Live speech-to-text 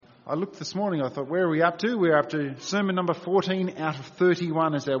I looked this morning, I thought, where are we up to? We're up to sermon number 14 out of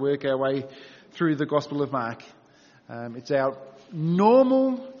 31 as we work our way through the Gospel of Mark. It's our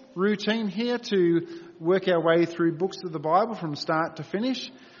normal routine here to work our way through books of the Bible from start to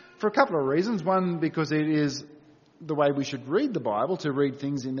finish for a couple of reasons. One, because it is the way we should read the Bible, to read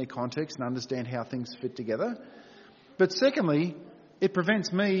things in their context and understand how things fit together. But secondly, it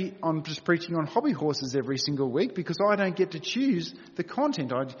prevents me on just preaching on hobby horses every single week because I don't get to choose the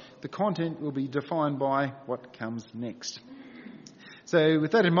content. The content will be defined by what comes next. So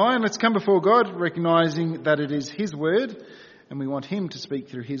with that in mind, let's come before God, recognising that it is His word and we want Him to speak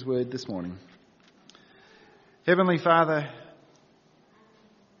through His word this morning. Heavenly Father,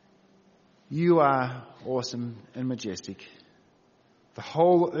 You are awesome and majestic. The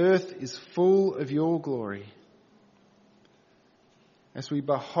whole earth is full of Your glory. As we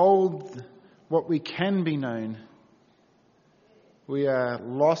behold what we can be known, we are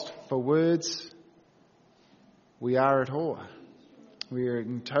lost for words. We are at awe. We are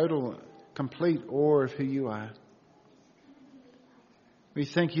in total, complete awe of who You are. We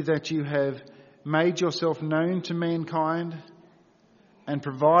thank You that You have made Yourself known to mankind and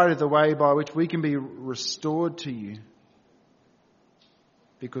provided the way by which we can be restored to You.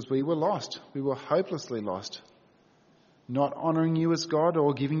 Because we were lost. We were hopelessly lost. Not honouring You as God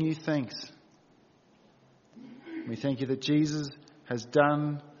or giving You thanks. We thank You that Jesus has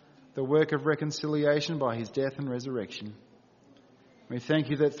done the work of reconciliation by His death and resurrection. We thank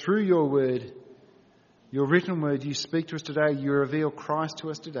You that through Your word, Your written word, You speak to us today. You reveal Christ to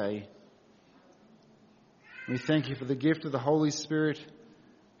us today. We thank You for the gift of the Holy Spirit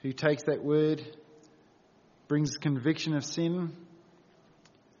who takes that word, brings conviction of sin,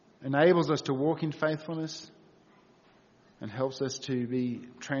 enables us to walk in faithfulness, and helps us to be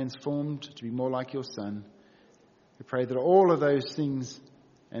transformed, to be more like Your Son. We pray that all of those things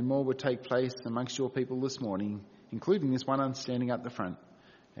and more would take place amongst Your people this morning, including this one standing up the front.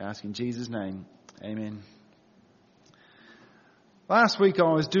 I ask in Jesus' name, amen. Last week I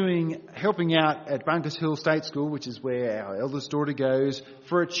was helping out at Bunkers Hill State School, which is where our eldest daughter goes,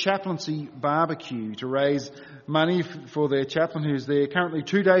 for a chaplaincy barbecue to raise money for their chaplain who's there currently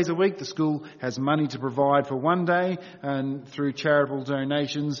 2 days a week. The school has money to provide for 1 day and through charitable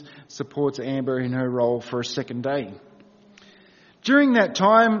donations supports Amber in her role for a second day. During that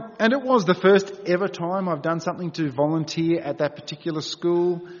time, and it was the first ever time I've done something to volunteer at that particular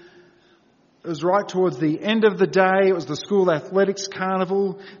school, it was right towards the end of the day. It was the school athletics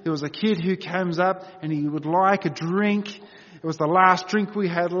carnival. There was a kid who comes up and he would like a drink. It was the last drink we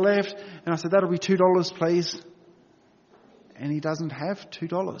had left. And I said, that'll be $2, please. And he doesn't have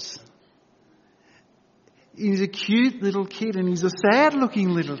 $2. He's a cute little kid and he's a sad looking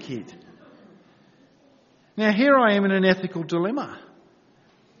little kid. Now here I am in an ethical dilemma.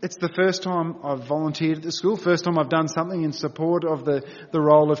 It's the first time I've volunteered at the school, first time I've done something in support of the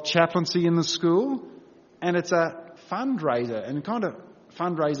role of chaplaincy in the school, and it's a fundraiser, and kind of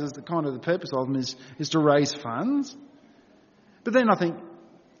fundraisers, the purpose of them is to raise funds. But then I think,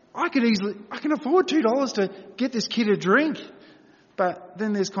 I can afford $2 to get this kid a drink, but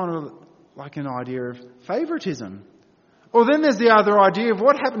then there's kind of like an idea of favouritism. Or then there's the other idea of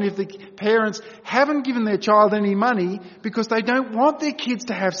what happened if the parents haven't given their child any money because they don't want their kids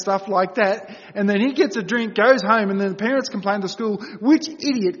to have stuff like that, and then he gets a drink, goes home, and then the parents complain to school, which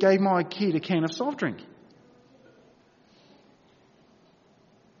idiot gave my kid a can of soft drink?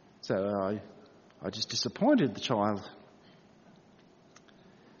 So I just disappointed the child.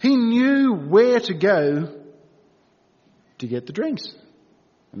 He knew where to go to get the drinks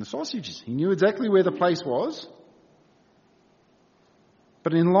and the sausages. He knew exactly where the place was.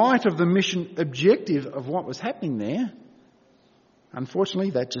 But in light of the mission objective of what was happening there,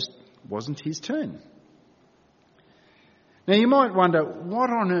 unfortunately that just wasn't his turn. Now you might wonder, what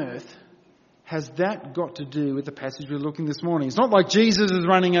on earth has that got to do with the passage we're looking this morning? It's not like Jesus is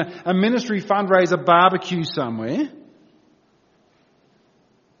running a ministry fundraiser barbecue somewhere.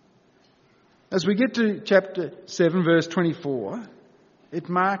 As we get to chapter 7, verse 24, it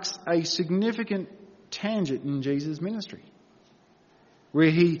marks a significant tangent in Jesus' ministry, where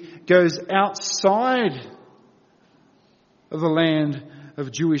he goes outside of the land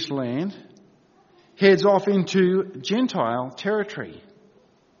of Jewish land, heads off into Gentile territory.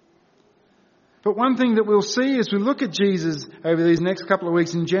 But one thing that we'll see as we look at Jesus over these next couple of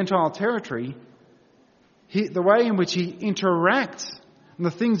weeks in Gentile territory, the way in which he interacts and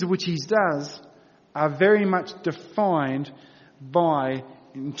the things in which he does are very much defined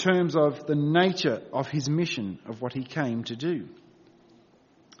in terms of the nature of his mission, of what he came to do.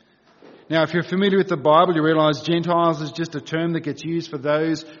 Now, if you're familiar with the Bible, you realise Gentiles is just a term that gets used for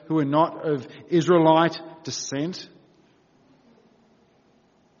those who are not of Israelite descent.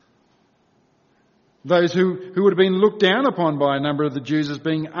 Those who would have been looked down upon by a number of the Jews as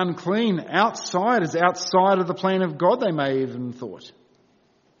being unclean, outsiders, outside of the plan of God, they may even thought.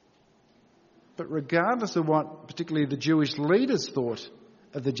 But regardless of what particularly the Jewish leaders thought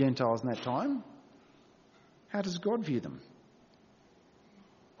of the Gentiles in that time, how does God view them?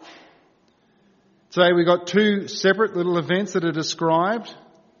 Today we've got two separate little events that are described,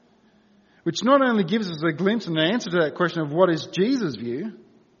 which not only gives us a glimpse and an answer to that question of what is Jesus' view,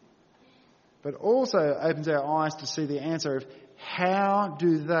 but also opens our eyes to see the answer of how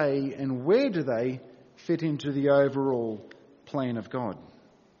do they and where do they fit into the overall plan of God.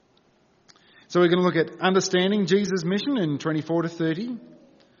 So we're going to look at understanding Jesus' mission in 24 to 30,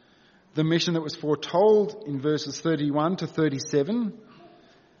 the mission that was foretold in verses 31 to 37,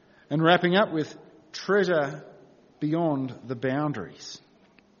 and wrapping up with treasure beyond the boundaries.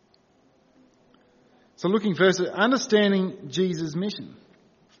 So looking first at understanding Jesus' mission.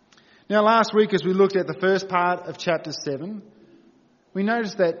 Now last week as we looked at the first part of chapter 7, we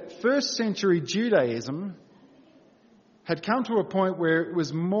noticed that first century Judaism had come to a point where it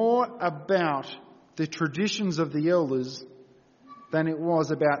was more about the traditions of the elders than it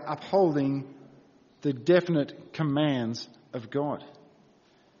was about upholding the definite commands of God.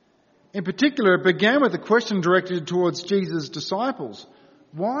 In particular, it began with a question directed towards Jesus' disciples.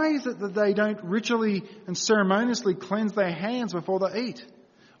 Why is it that they don't ritually and ceremoniously cleanse their hands before they eat?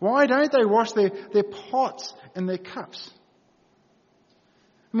 Why don't they wash their pots and their cups?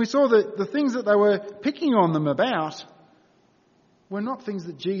 And we saw that the things that they were picking on them about were not things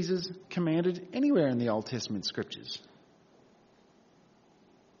that Jesus commanded anywhere in the Old Testament scriptures.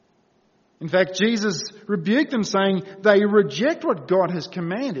 In fact, Jesus rebuked them saying they reject what God has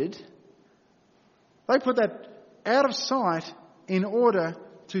commanded. They put that out of sight in order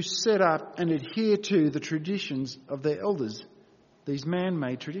to set up and adhere to the traditions of their elders, these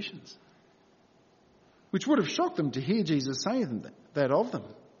man-made traditions, which would have shocked them to hear Jesus say that of them.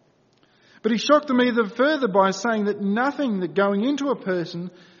 But he shocked them even further by saying that nothing that going into a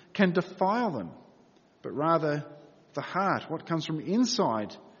person can defile them, but rather the heart, what comes from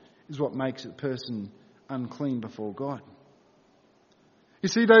inside, is what makes a person unclean before God. You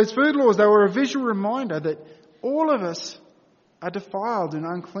see, those food laws, they were a visual reminder that all of us are defiled and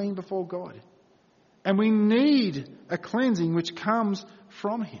unclean before God. And we need a cleansing which comes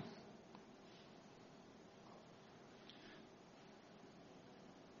from him.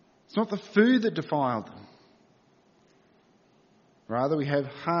 It's not the food that defiled them. Rather, we have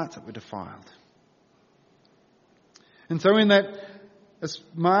hearts that were defiled. And so in that, as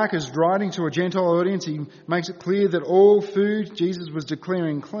Mark is writing to a Gentile audience, he makes it clear that all food Jesus was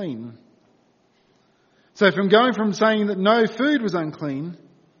declaring clean. So from going from saying that no food was unclean,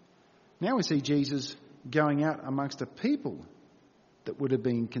 now we see Jesus going out amongst a people that would have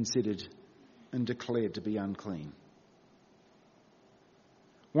been considered and declared to be unclean.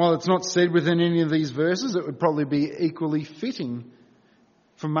 While it's not said within any of these verses, it would probably be equally fitting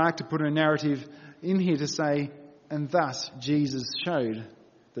for Mark to put a narrative in here to say, and thus Jesus showed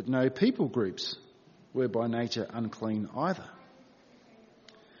that no people groups were by nature unclean either.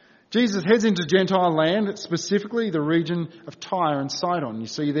 Jesus heads into Gentile land, specifically the region of Tyre and Sidon. You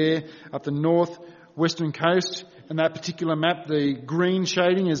see there up the north-western coast, and that particular map, the green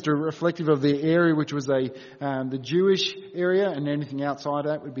shading is reflective of the area which was the Jewish area, and anything outside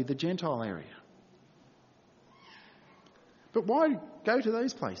that would be the Gentile area. But why go to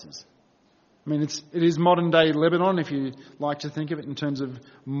those places? I mean, it is modern-day Lebanon, if you like to think of it in terms of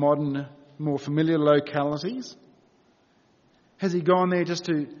modern, more familiar localities. Has he gone there just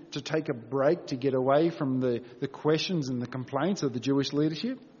to take a break, to get away from the questions and the complaints of the Jewish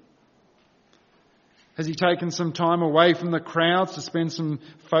leadership? Has he taken some time away from the crowds to spend some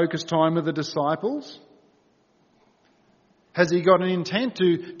focused time with the disciples? Has he got an intent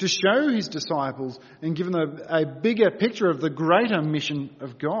to show his disciples and give them a bigger picture of the greater mission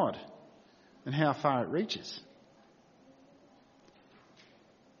of God and how far it reaches?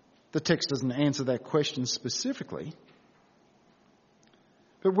 The text doesn't answer that question specifically.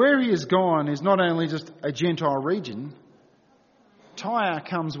 But where he has gone is not only just a Gentile region. Tyre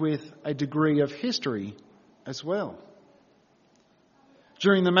comes with a degree of history as well.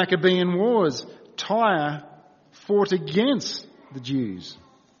 During the Maccabean Wars, Tyre fought against the Jews.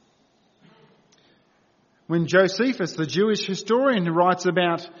 When Josephus, the Jewish historian who writes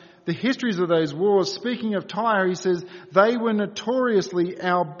about the histories of those wars, speaking of Tyre, he says, they were notoriously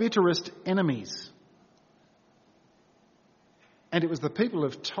our bitterest enemies. And it was the people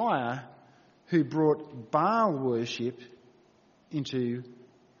of Tyre who brought Baal worship into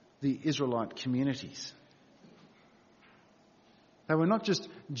the Israelite communities. They were not just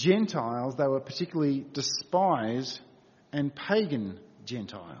Gentiles, they were particularly despised and pagan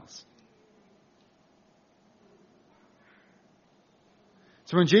Gentiles.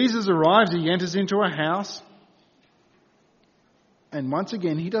 So when Jesus arrives, he enters into a house, and once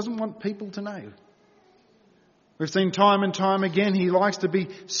again, he doesn't want people to know. We've seen time and time again, he likes to be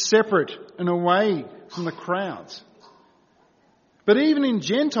separate and away from the crowds. But even in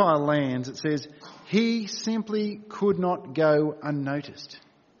Gentile lands, it says, he simply could not go unnoticed.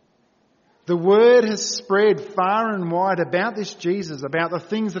 The word has spread far and wide about this Jesus, about the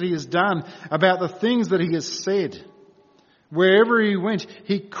things that he has done, about the things that he has said. Wherever he went,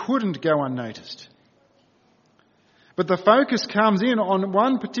 he couldn't go unnoticed. But the focus comes in on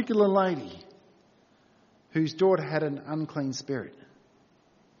one particular lady whose daughter had an unclean spirit.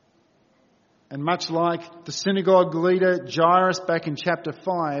 And much like the synagogue leader Jairus back in chapter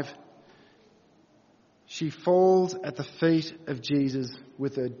 5, she falls at the feet of Jesus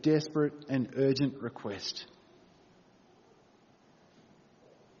with a desperate and urgent request.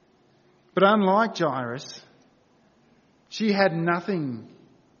 But unlike Jairus, she had nothing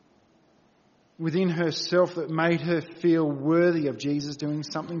within herself that made her feel worthy of Jesus doing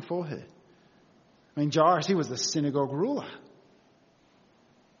something for her. I mean, Jairus, he was the synagogue ruler.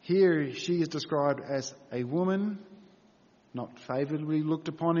 Here she is described as a woman, not favourably looked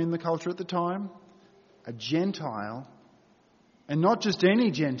upon in the culture at the time, a Gentile, and not just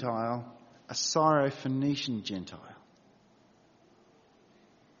any Gentile, a Syrophoenician Gentile.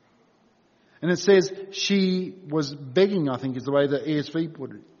 And it says she was begging, I think is the way the ESV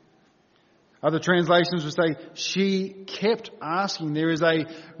put it. Other translations would say she kept asking. There is a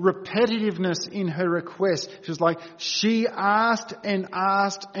repetitiveness in her request. She was like, she asked and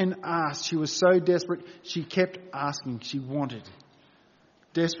asked and asked. She was so desperate, she kept asking. She wanted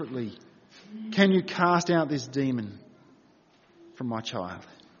desperately, can you cast out this demon from my child?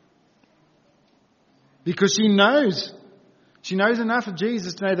 Because she knows enough of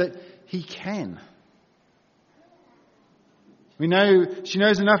Jesus to know that he can. She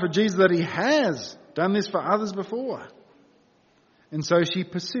knows enough of Jesus that he has done this for others before. And so she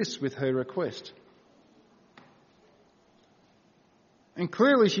persists with her request. And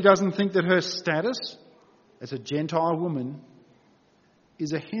clearly she doesn't think that her status as a Gentile woman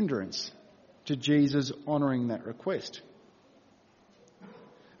is a hindrance to Jesus honouring that request.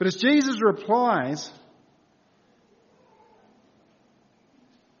 But as Jesus replies,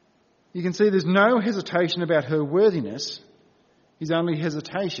 you can see there's no hesitation about her worthiness. His only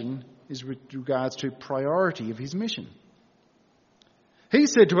hesitation is with regards to priority of his mission. He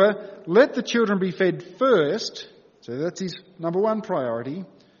said to her, let the children be fed first. So that's his number one priority.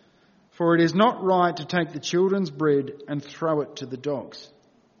 For it is not right to take the children's bread and throw it to the dogs.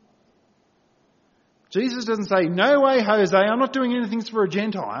 Jesus doesn't say, no way, Jose, I'm not doing anything for a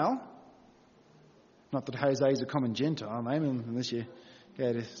Gentile. Not that Jose is a common Gentile name, unless you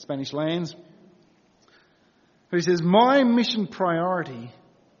go to Spanish lands. But he says, my mission priority,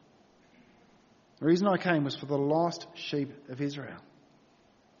 the reason I came was for the lost sheep of Israel.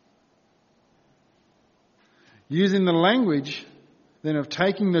 Using the language then of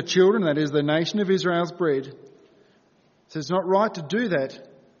taking the children, that is the nation of Israel's bread, it says it's not right to do that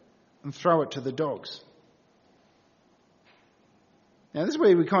and throw it to the dogs. Now this is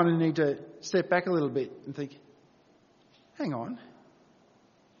where we kind of need to step back a little bit and think, hang on.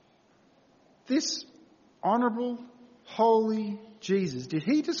 This honourable, holy Jesus, did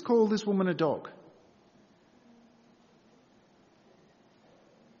he just call this woman a dog?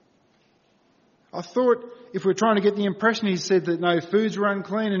 I thought if we're trying to get the impression he said that no foods were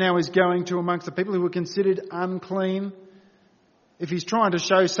unclean and now he's going to amongst the people who were considered unclean. If he's trying to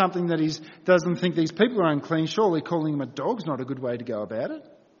show something that he doesn't think these people are unclean, surely calling them a dog's not a good way to go about it.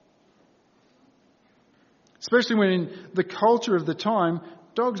 Especially when in the culture of the time,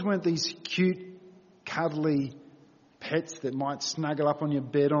 dogs weren't these cute, cuddly pets that might snuggle up on your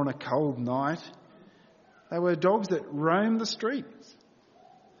bed on a cold night. They were dogs that roamed the streets,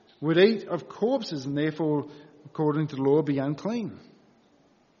 would eat of corpses and therefore, according to the law, be unclean.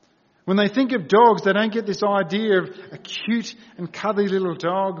 When they think of dogs, they don't get this idea of a cute and cuddly little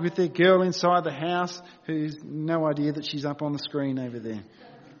dog with their girl inside the house who's no idea that she's up on the screen over there.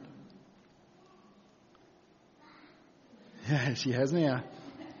 Yeah, she has now.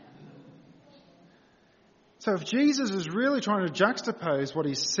 So if Jesus is really trying to juxtapose what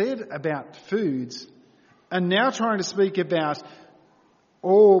he said about foods and now trying to speak about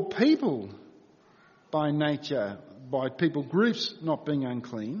all people by nature, by people groups not being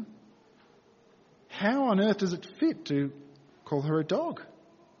unclean, how on earth does it fit to call her a dog?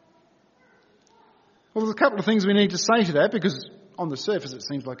 Well, there's a couple of things we need to say to that, because on the surface it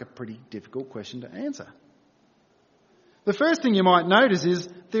seems like a pretty difficult question to answer. The first thing you might notice is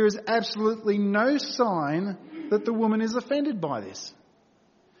there is absolutely no sign that the woman is offended by this.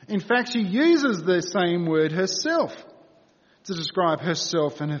 In fact, she uses the same word herself to describe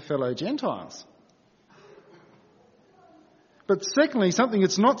herself and her fellow Gentiles. But secondly, something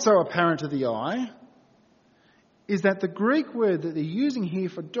that's not so apparent to the eye is that the Greek word that they're using here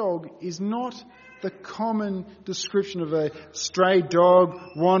for dog is not the common description of a stray dog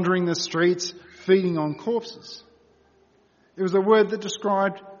wandering the streets, feeding on corpses. It was a word that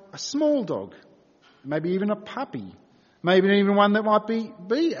described a small dog, maybe even a puppy, maybe even one that might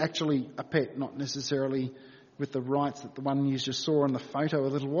be actually a pet, not necessarily with the rights that the one you just saw in the photo a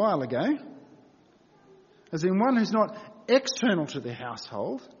little while ago. As in one who's not external to the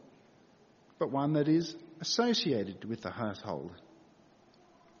household, but one that is associated with the household.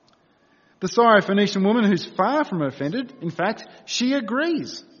 The Syrophoenician woman, who's far from offended, in fact, she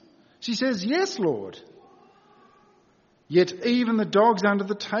agrees. She says, "Yes, Lord. Yet even the dogs under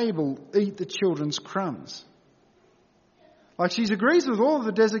the table eat the children's crumbs." Like, she agrees with all of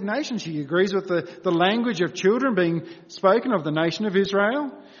the designations. She agrees with the language of children being spoken of the nation of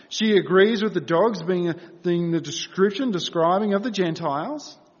Israel. She agrees with the dogs being the description describing of the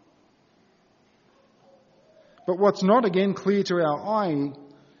Gentiles. But what's not, again, clear to our eye,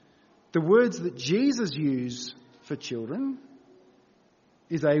 the words that Jesus used for children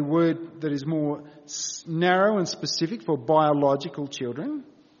is a word that is more narrow and specific for biological children.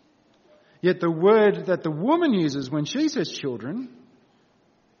 Yet the word that the woman uses when she says children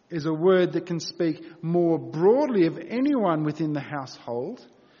is a word that can speak more broadly of anyone within the household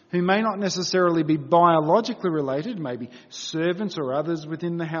who may not necessarily be biologically related, maybe servants or others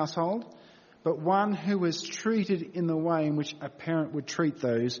within the household, but one who is treated in the way in which a parent would treat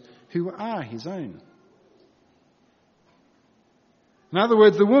those who are his own. In other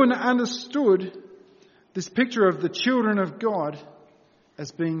words, the woman understood this picture of the children of God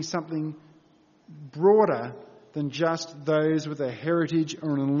as being something broader than just those with a heritage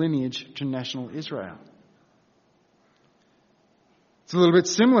or a lineage to national Israel. It's a little bit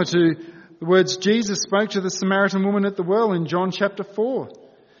similar to the words Jesus spoke to the Samaritan woman at the well in John chapter 4.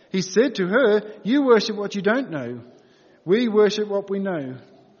 He said to her, "You worship what you don't know. We worship what we know,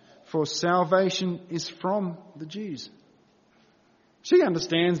 for salvation is from the Jews." She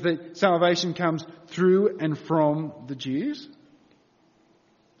understands that salvation comes through and from the Jews.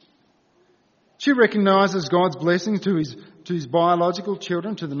 She recognises God's blessings to his biological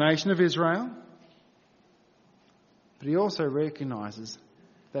children, to the nation of Israel. But he also recognises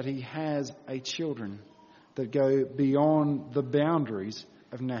that he has a children that go beyond the boundaries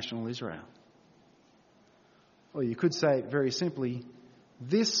of national Israel. Or you could say it very simply,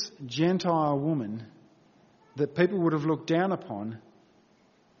 this Gentile woman that people would have looked down upon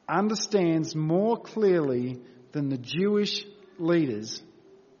understands more clearly than the Jewish leaders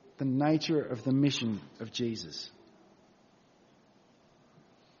the nature of the mission of Jesus.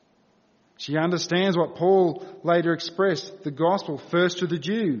 She understands what Paul later expressed, the gospel first to the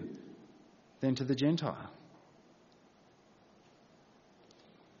Jew, then to the Gentile.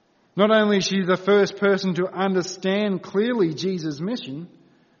 Not only is she the first person to understand clearly Jesus' mission,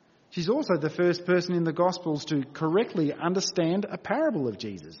 she's also the first person in the Gospels to correctly understand a parable of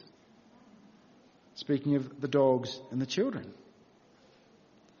Jesus. Speaking of the dogs and the children.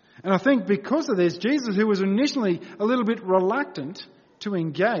 And I think because of this, Jesus, who was initially a little bit reluctant to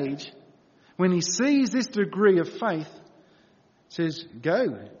engage, when he sees this degree of faith, says,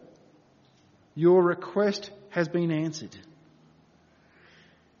 "Go. Your request has been answered."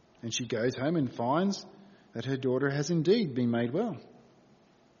 And she goes home and finds that her daughter has indeed been made well.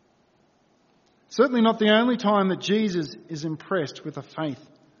 Certainly not the only time that Jesus is impressed with the faith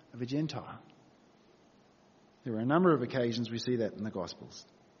of a Gentile. There are a number of occasions we see that in the Gospels.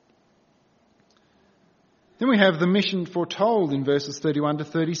 Then we have the mission foretold in verses 31 to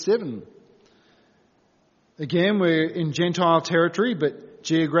 37. Again, we're in Gentile territory, but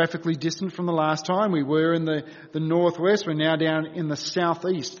geographically distant from the last time. We were in the northwest. We're now down in the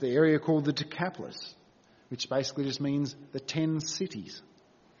southeast, the area called the Decapolis, which basically just means the 10 cities.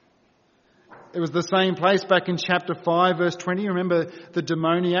 It was the same place back in chapter 5, verse 20. Remember the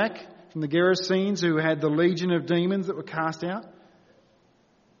demoniac from the Gerasenes who had the legion of demons that were cast out?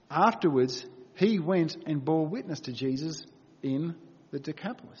 Afterwards, he went and bore witness to Jesus in the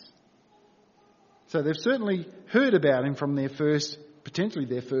Decapolis. So they've certainly heard about him from potentially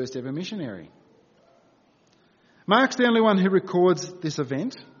their first ever missionary. Mark's the only one who records this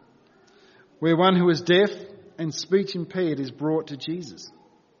event. where one who is deaf and speech impaired is brought to Jesus.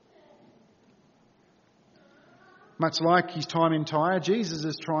 Much like his time in Tyre, Jesus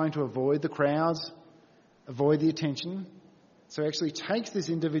is trying to avoid the crowds, avoid the attention. So he actually takes this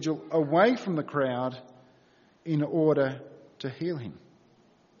individual away from the crowd in order to heal him.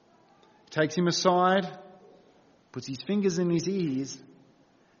 He takes him aside, puts his fingers in his ears,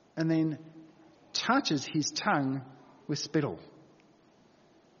 and then touches his tongue with spittle.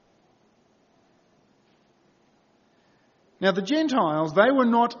 Now the Gentiles, they were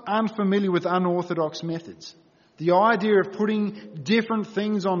not unfamiliar with unorthodox methods. The idea of putting different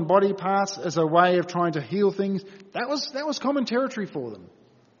things on body parts as a way of trying to heal things, that was common territory for them.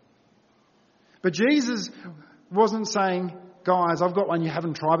 But Jesus wasn't saying, guys, I've got one you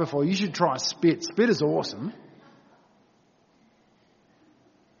haven't tried before. You should try spit. Spit is awesome.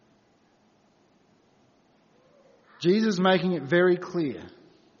 Jesus is making it very clear.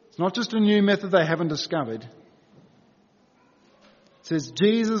 It's not just a new method they haven't discovered. It says,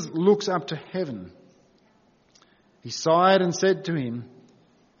 Jesus looks up to heaven. He sighed and said to him,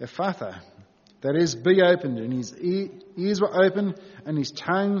 Ephphatha, that is, be opened. And his ears were open and his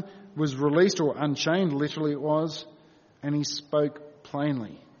tongue was released, or unchained, literally it was, and he spoke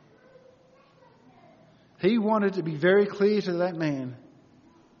plainly. He wanted to be very clear to that man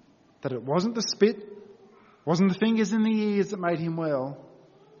that it wasn't the spit, wasn't the fingers in the ears that made him well.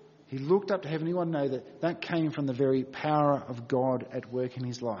 He looked up to heaven. He wanted to know that that came from the very power of God at work in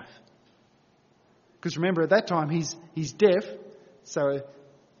his life. Because remember, at that time, he's deaf, so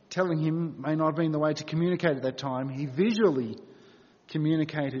telling him may not have been the way to communicate at that time. He visually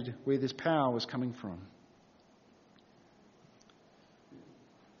communicated where this power was coming from.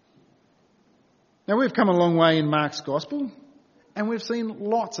 Now, we've come a long way in Mark's Gospel, and we've seen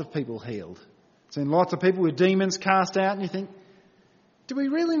lots of people healed. Seen lots of people with demons cast out, and you think, do we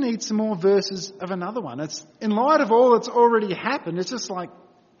really need some more verses of another one? It's in light of all that's already happened, it's just like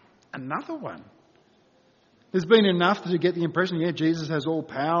another one. There's been enough to get the impression, yeah, Jesus has all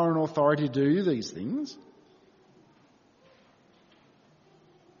power and authority to do these things.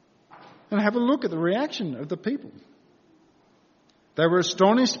 And have a look at the reaction of the people. They were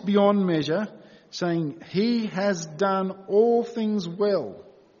astonished beyond measure, saying, he has done all things well.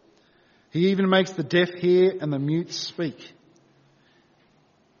 He even makes the deaf hear and the mute speak.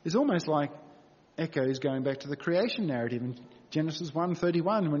 It's almost like echoes going back to the creation narrative in Genesis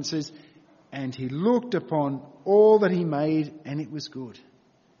 1:31 when it says, and he looked upon all that he made and it was good.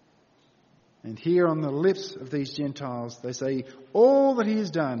 And here on the lips of these Gentiles, they say, all that he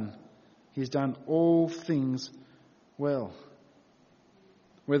has done all things well.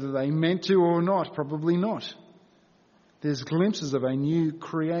 Whether they meant to or not, probably not. There's glimpses of a new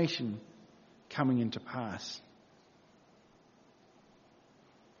creation coming into pass.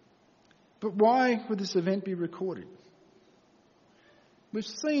 But why would this event be recorded? We've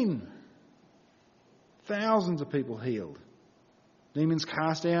seen thousands of people healed, demons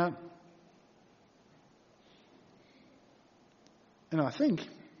cast out. And I think,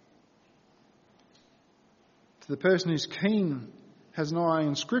 to the person who's keen, has an eye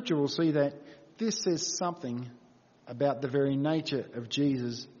on Scripture, will see that this says something about the very nature of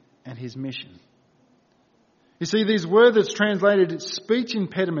Jesus and his mission. You see, these words that's translated speech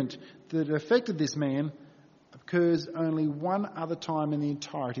impediment that affected this man occurs only one other time in the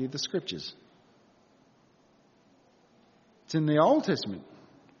entirety of the Scriptures. It's in the Old Testament,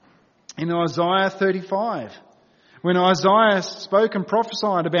 in Isaiah 35, when Isaiah spoke and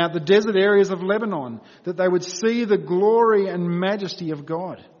prophesied about the desert areas of Lebanon, that they would see the glory and majesty of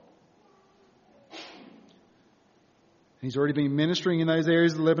God. He's already been ministering in those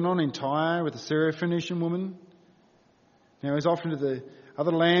areas of Lebanon, in Tyre with the Syrophoenician woman. Now he's off into the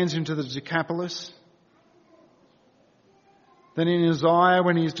other lands, into the Decapolis. Then in Isaiah,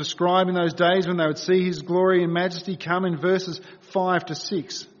 when he's describing those days when they would see his glory and majesty come, in verses 5 to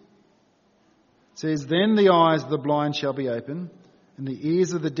 6, it says, then the eyes of the blind shall be open, and the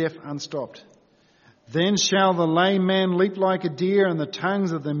ears of the deaf unstopped. Then shall the lame man leap like a deer, and the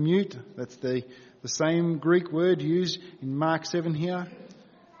tongues of the mute, that's the same Greek word used in Mark 7 here,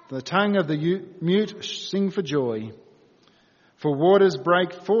 the tongue of the mute sing for joy. For waters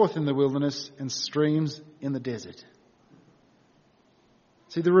break forth in the wilderness and streams in the desert.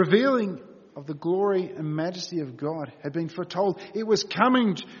 See, the revealing of the glory and majesty of God had been foretold. It was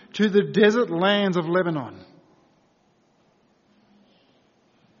coming to the desert lands of Lebanon.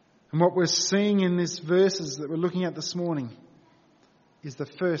 And what we're seeing in these verses that we're looking at this morning is the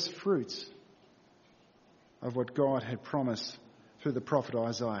first fruits of what God had promised through the prophet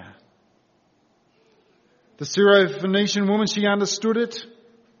Isaiah. The Syrophoenician woman, she understood it.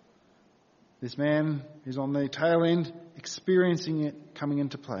 This man is on the tail end, experiencing it coming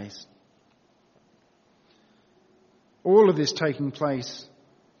into place. All of this taking place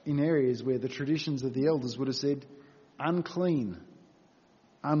in areas where the traditions of the elders would have said unclean,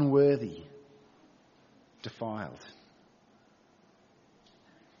 unworthy, defiled.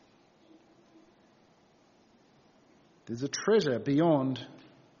 There's a treasure beyond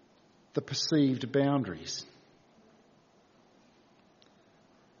the perceived boundaries.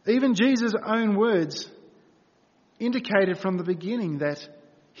 Even Jesus' own words indicated from the beginning that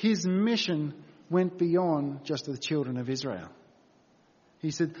his mission went beyond just the children of Israel. He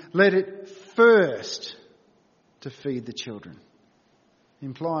said, let it first to feed the children.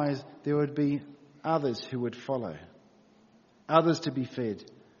 Implies there would be others who would follow, others to be fed,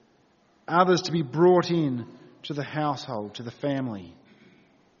 others to be brought in to the household, to the family.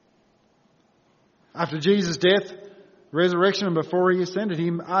 After Jesus' death, resurrection, and before he ascended, he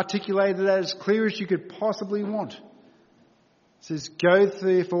articulated that as clear as you could possibly want. It says, go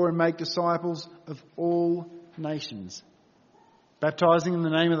therefore and make disciples of all nations, baptizing in the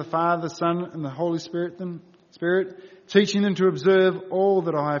name of the Father, the Son, and the Holy Spirit, teaching them to observe all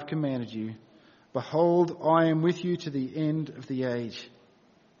that I have commanded you. Behold, I am with you to the end of the age.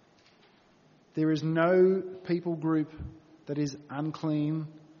 There is no people group that is unclean,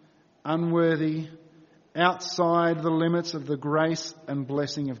 unworthy, outside the limits of the grace and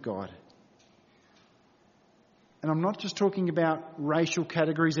blessing of God. And I'm not just talking about racial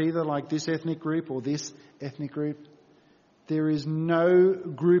categories either, like this ethnic group or this ethnic group. There is no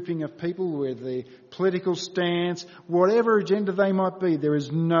grouping of people with their political stance, whatever agenda they might be, there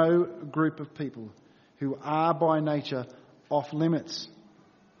is no group of people who are by nature off limits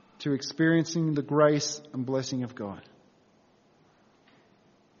to experiencing the grace and blessing of God.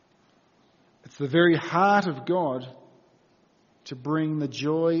 It's the very heart of God to bring the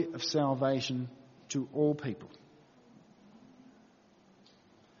joy of salvation to all people.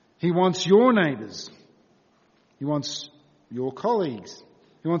 He wants your neighbours. He wants your colleagues.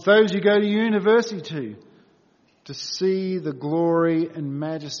 He wants those you go to university to see the glory and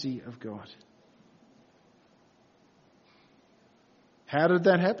majesty of God. How did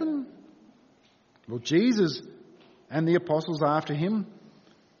that happen? Well, Jesus and the apostles after him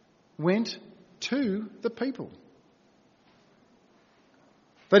went to the people.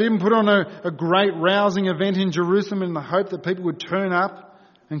 They didn't put on a great rousing event in Jerusalem in the hope that people would turn up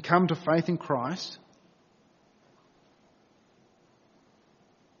and come to faith in Christ.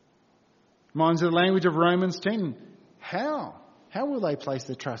 Reminds of the language of Romans 10. How will they place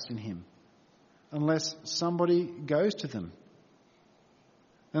their trust in him? Unless somebody goes to them.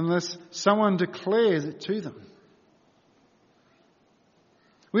 Unless someone declares it to them.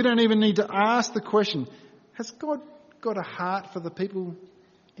 We don't even need to ask the question, has God got a heart for the people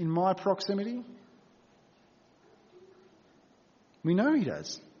in my proximity? We know he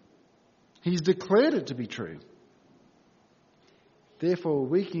does. He's declared it to be true. Therefore,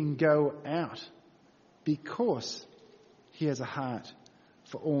 we can go out because he has a heart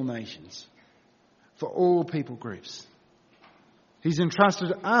for all nations, for all people groups. He's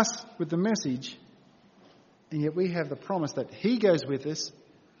entrusted us with the message, and yet we have the promise that he goes with us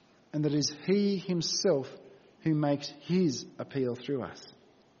and that it is he himself who makes his appeal through us.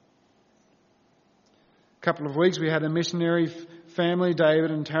 A couple of weeks we had a missionary family,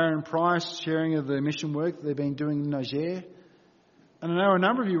 David and Taryn Price, sharing of the mission work that they've been doing in Niger. And I know a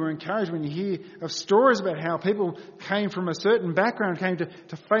number of you were encouraged when you hear of stories about how people came from a certain background, came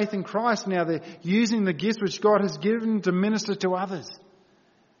to faith in Christ. Now they're using the gifts which God has given to minister to others.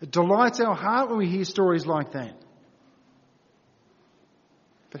 It delights our heart when we hear stories like that.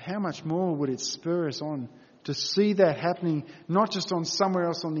 But how much more would it spur us on to see that happening, not just on somewhere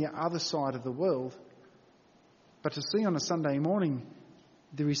else on the other side of the world, but to see on a Sunday morning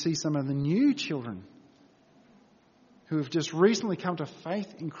that we see some of the new children who have just recently come to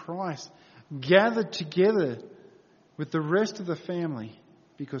faith in Christ, gathered together with the rest of the family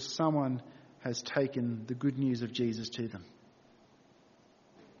because someone has taken the good news of Jesus to them.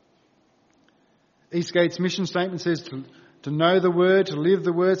 Eastgate's mission statement says to know the word, to live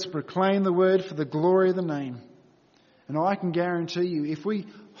the word, to proclaim the word for the glory of the name. And I can guarantee you, if we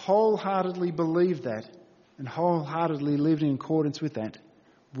wholeheartedly believe that and wholeheartedly lived in accordance with that,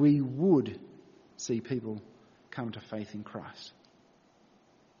 we would see people come to faith in Christ.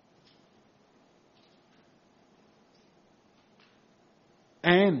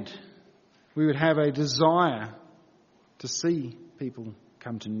 And we would have a desire to see people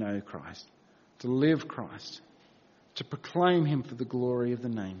come to know Christ, to live Christ, to proclaim him for the glory of the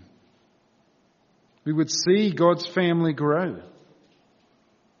name. We would see God's family grow.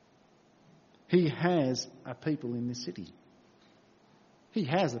 He has a people in this city. He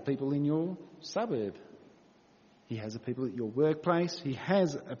has a people in your suburb. He has a people at your workplace. He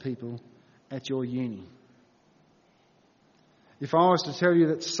has a people at your uni. If I was to tell you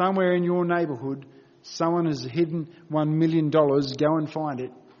that somewhere in your neighbourhood someone has hidden $1 million, go and find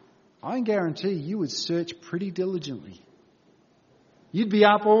it, I guarantee you would search pretty diligently. You'd be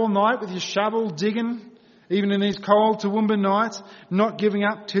up all night with your shovel digging, even in these cold Toowoomba nights, not giving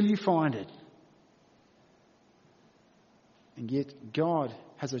up till you find it. And yet God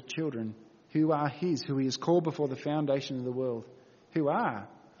has a children who are his, who he has called before the foundation of the world, who are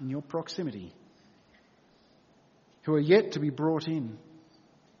in your proximity, who are yet to be brought in,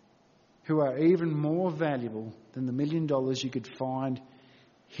 who are even more valuable than the $1 million you could find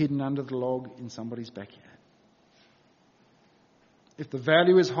hidden under the log in somebody's backyard. If the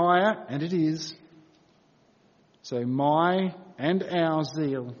value is higher, and it is, so my and our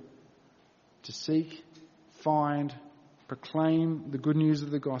zeal to seek, find, proclaim the good news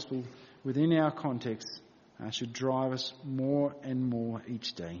of the gospel within our context should drive us more and more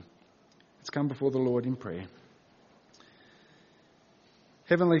each day. Let's come before the Lord in prayer.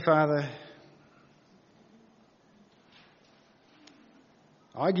 Heavenly Father,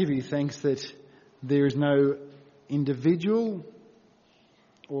 I give you thanks that there is no individual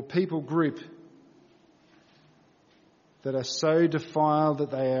or people group that are so defiled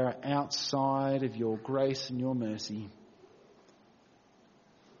that they are outside of your grace and your mercy.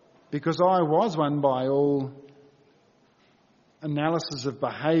 Because I was one by all analysis of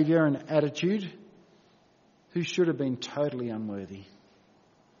behaviour and attitude who should have been totally unworthy.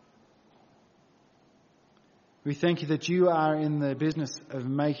 We thank you that you are in the business of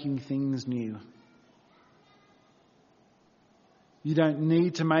making things new. You don't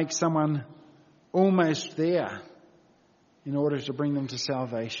need to make someone almost there in order to bring them to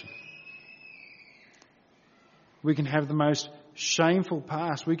salvation. We can have the most shameful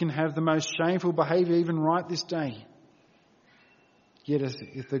past. We can have the most shameful behaviour even right this day. Yet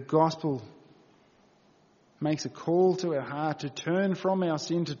if the gospel makes a call to our heart to turn from our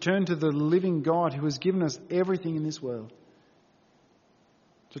sin, to turn to the living God who has given us everything in this world,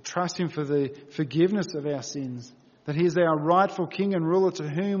 to trust him for the forgiveness of our sins, that he is our rightful King and ruler to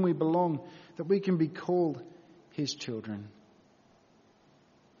whom we belong, that we can be called his children.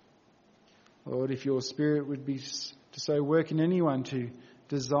 Lord, if your Spirit would be to so work in anyone to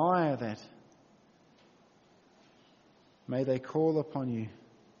desire that, may they call upon you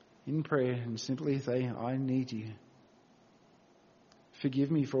in prayer and simply say, I need you. Forgive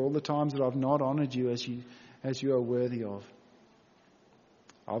me for all the times that I've not honoured you as you are worthy of.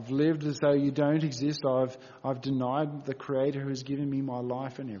 I've lived as though you don't exist. I've denied the Creator who has given me my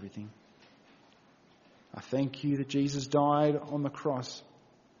life and everything. I thank you that Jesus died on the cross,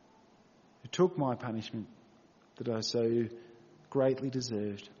 who took my punishment that I so greatly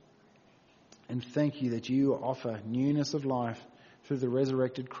deserved. And thank you that you offer newness of life through the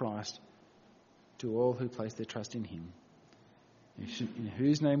resurrected Christ to all who place their trust in him. In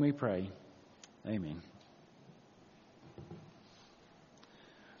whose name we pray. Amen.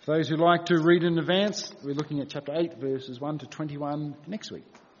 For those who like to read in advance, we're looking at chapter 8, verses 1 to 21 next week.